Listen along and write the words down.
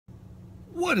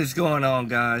What is going on,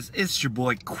 guys? It's your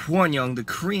boy Kwon Young, the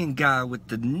Korean guy with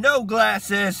the no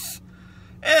glasses,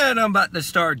 and I'm about to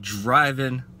start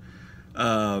driving.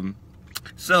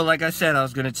 So like I said, I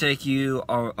was going to take you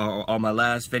on my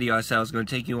last video. I said I was going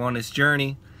to take you on this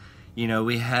journey. You know,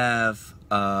 we have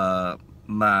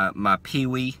my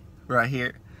Pee-wee right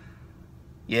here.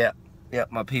 Yep,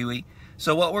 my Pee-wee.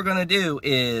 So what we're going to do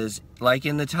is, like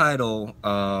in the title,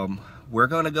 we're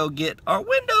going to go get our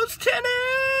windows tinted.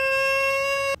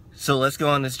 So let's go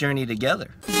on this journey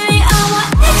together.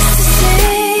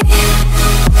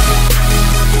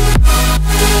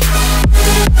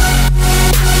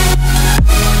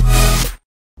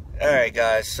 Alright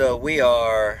guys, so we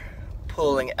are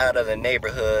pulling out of the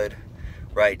neighborhood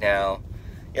right now.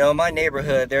 You know, in my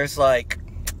neighborhood, there's like,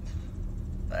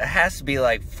 it has to be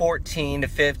like 14 to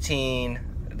 15.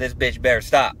 This bitch better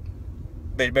stop.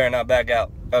 Bitch better not back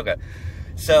out. Okay.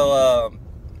 So,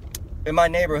 in my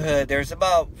neighborhood, there's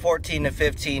about 14 to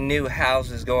 15 new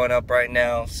houses going up right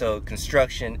now. So,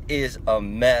 construction is a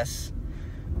mess.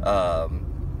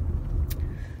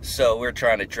 So, we're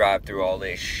trying to drive through all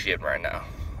this shit right now.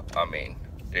 I mean,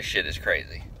 this shit is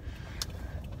crazy.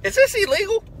 Is this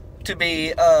illegal? To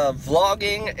be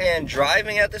vlogging and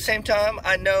driving at the same time?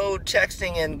 I know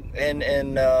texting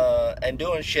and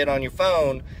doing shit on your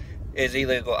phone is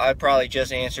illegal. I probably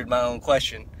just answered my own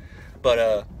question,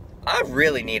 but I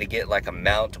really need to get like a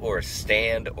mount or a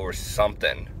stand or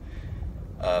something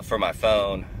for my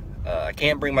phone. I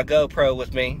can't bring my GoPro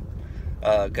with me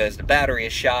because the battery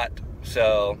is shot.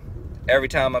 So every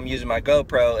time I'm using my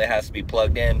GoPro, it has to be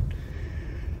plugged in.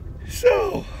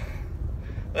 So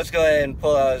let's go ahead and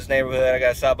pull out of this neighborhood. I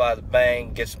gotta stop by the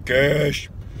bank, get some cash,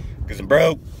 because I'm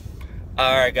broke.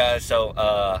 Alright guys, so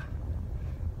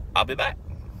I'll be back.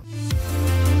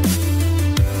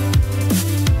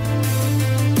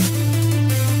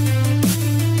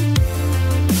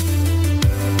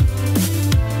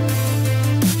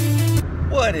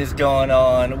 What is going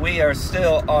on? We are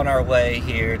still on our way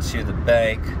here to the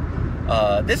bank.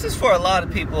 This is for a lot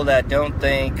of people that don't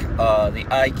think the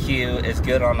IQ is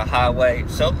good on the highway.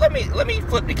 So let me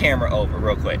flip the camera over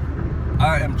real quick.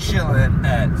 I am chilling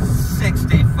at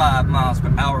 65 miles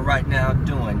per hour right now,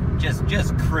 doing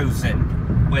just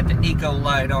cruising with the eco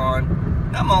light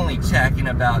on. I'm only tacking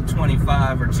about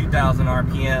 25 or 2,000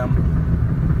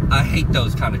 RPM. I hate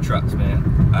those kind of trucks,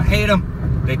 man. I hate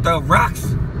them. They throw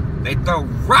rocks. They throw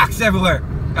rocks everywhere.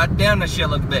 God damn, that shit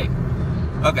looks big.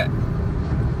 Okay.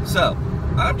 So,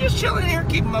 I'm just chilling here,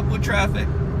 keeping up with traffic.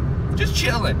 Just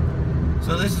chilling.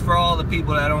 So this is for all the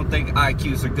people that don't think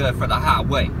IQs are good for the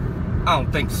highway. I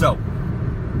don't think so.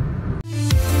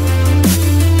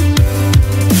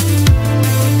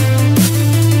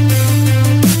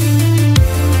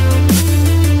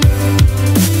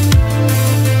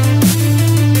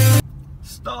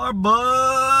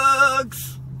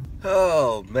 Starbucks!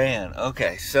 Oh man,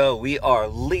 okay, so we are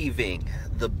leaving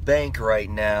the bank right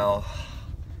now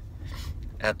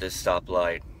at this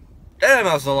stoplight. Damn,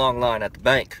 that was a long line at the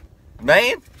bank,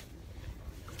 man.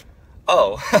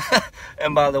 Oh,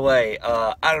 and by the way,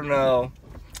 I don't know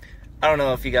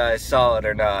if you guys saw it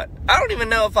or not. I don't even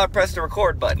know if I pressed the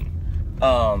record button.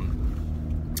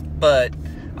 But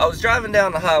I was driving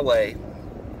down the highway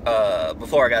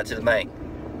before I got to the bank,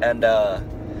 and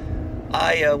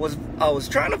I was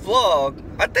trying to vlog.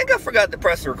 I think I forgot to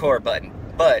press the record button,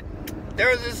 but there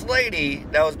was this lady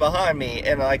that was behind me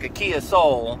in like a Kia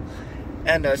Soul,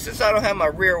 and since I don't have my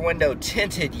rear window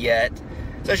tinted yet,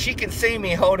 so she can see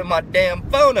me holding my damn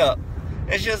phone up,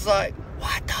 it's just like,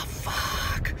 what the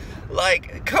fuck?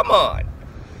 Like, come on.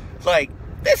 Like,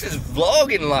 this is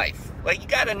vlogging life. Like, you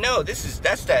gotta know,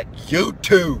 that's that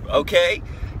YouTube, okay?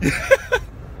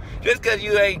 Just because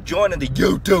you ain't joining the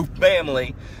YouTube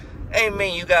family ain't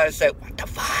mean you gotta say, what the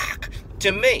fuck,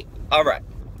 to me. Alright,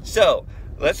 so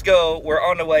let's go. We're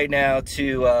on the way now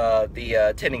to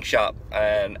the tinting shop,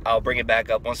 and I'll bring it back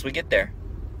up once we get there.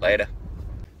 Later.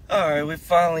 Alright, we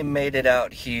finally made it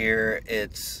out here.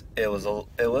 It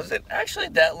wasn't actually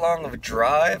that long of a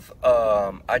drive.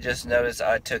 I just noticed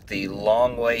I took the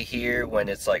long way here when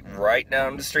it's like right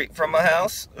down the street from my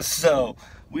house. So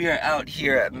we are out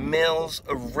here at Mills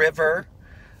River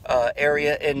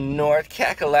area in North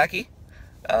Kakalaki.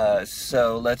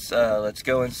 So let's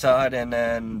go inside and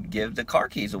then give the car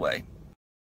keys away.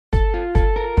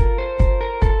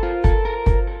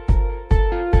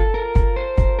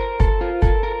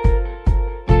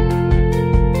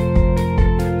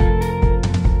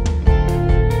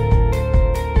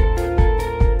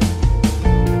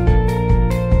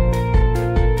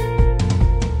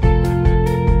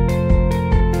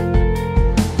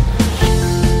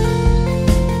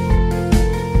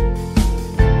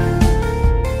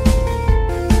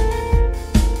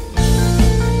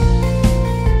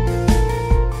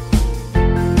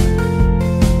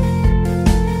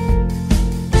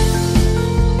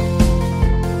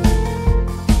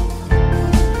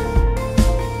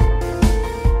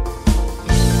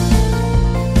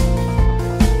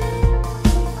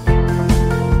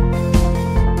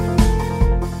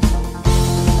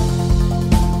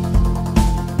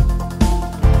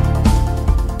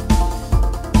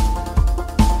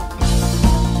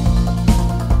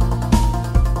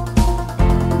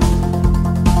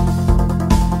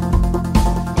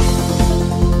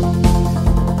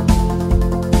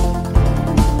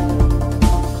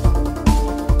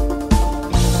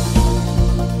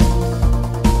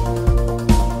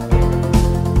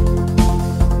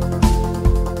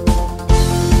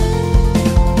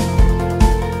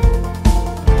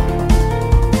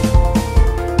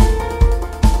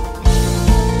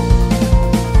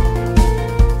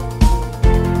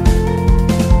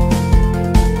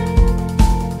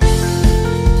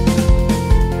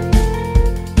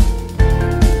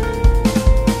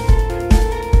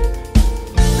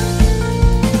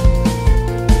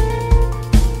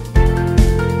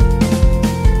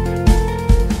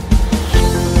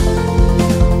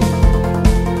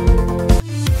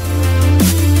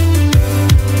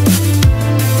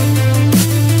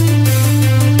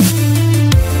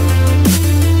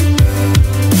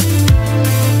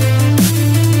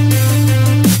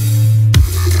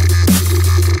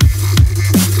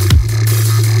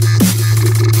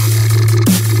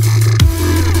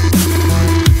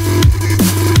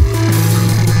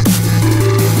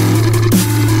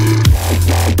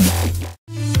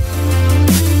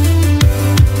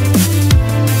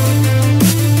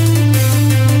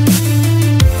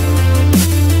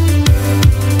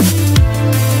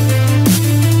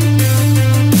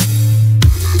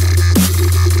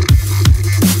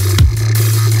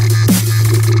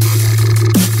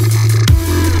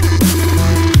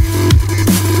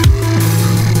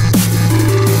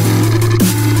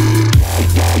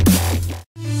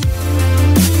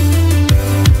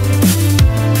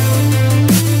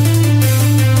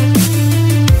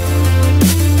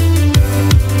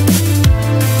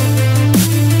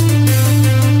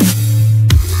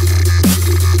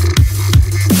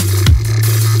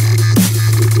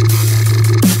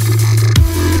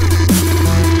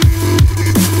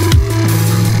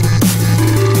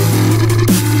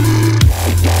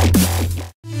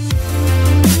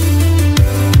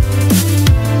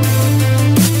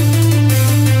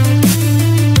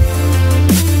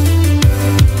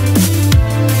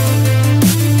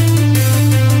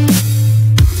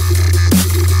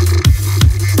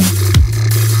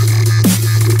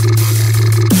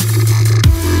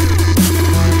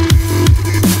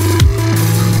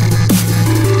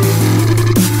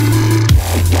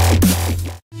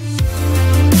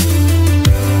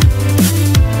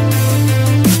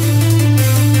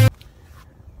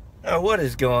 What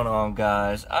is going on,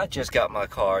 guys? I just got my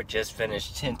car, just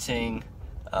finished tinting.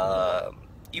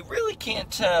 You really can't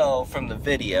tell from the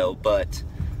video, but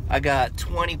I got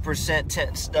 20%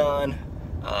 tints done.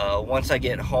 Once I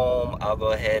get home, I'll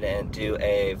go ahead and do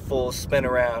a full spin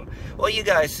around. Well, you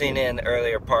guys seen in the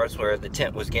earlier parts where the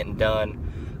tint was getting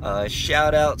done.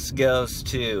 Shout outs goes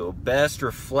to Best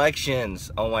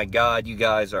Reflections. Oh my god, you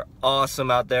guys are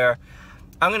awesome out there.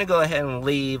 I'm gonna go ahead and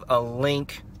leave a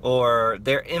link or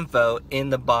their info in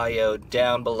the bio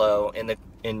down below in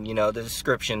the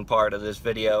description part of this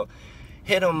video.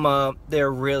 Hit them up,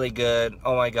 they're really good.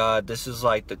 Oh my god, this is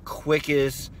like the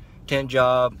quickest tint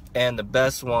job and the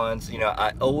best ones.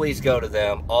 I always go to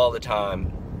them all the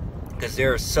time because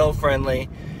they're so friendly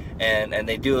and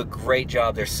they do a great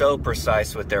job. They're so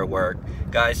precise with their work.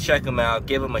 Guys, check them out,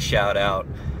 give them a shout out.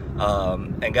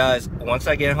 And guys, once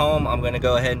I get home, I'm gonna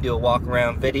go ahead and do a walk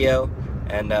around video,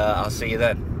 and I'll see you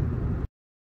then.